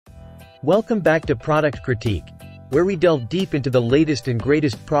Welcome back to Product Critique, where we delve deep into the latest and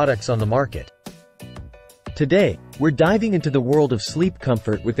greatest products on the market. Today, we're diving into the world of sleep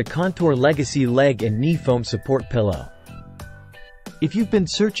comfort with the Contour Legacy Leg and Knee Foam Support Pillow. If you've been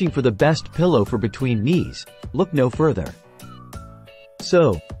searching for the best pillow for between knees, look no further.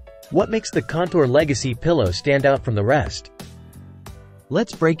 So, what makes the Contour Legacy pillow stand out from the rest?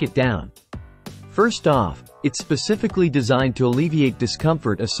 Let's break it down. First off, it's specifically designed to alleviate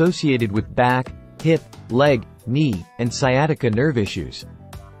discomfort associated with back, hip, leg, knee, and sciatica nerve issues.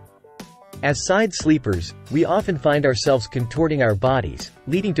 As side sleepers, we often find ourselves contorting our bodies,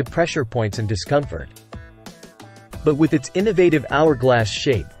 leading to pressure points and discomfort. But with its innovative hourglass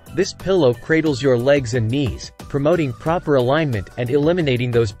shape, this pillow cradles your legs and knees, promoting proper alignment and eliminating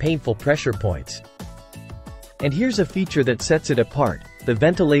those painful pressure points. And here's a feature that sets it apart: the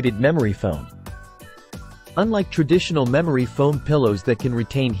ventilated memory foam. Unlike traditional memory foam pillows that can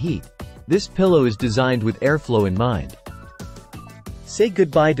retain heat, this pillow is designed with airflow in mind. Say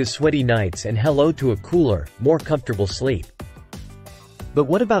goodbye to sweaty nights and hello to a cooler, more comfortable sleep. But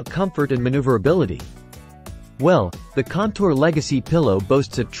what about comfort and maneuverability? Well, the Contour Legacy pillow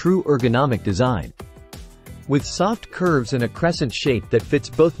boasts a true ergonomic design, with soft curves and a crescent shape that fits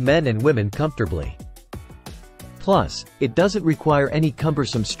both men and women comfortably. Plus, it doesn't require any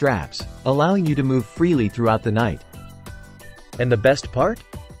cumbersome straps, allowing you to move freely throughout the night. And the best part?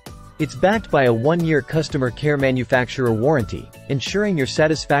 It's backed by a 1-year customer care manufacturer warranty, ensuring your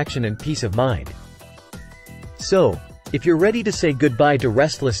satisfaction and peace of mind. So, if you're ready to say goodbye to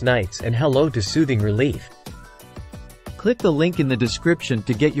restless nights and hello to soothing relief, click the link in the description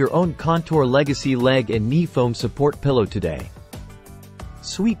to get your own Contour Legacy Leg and Knee Foam Support Pillow today.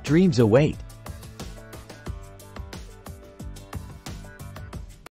 Sweet dreams await.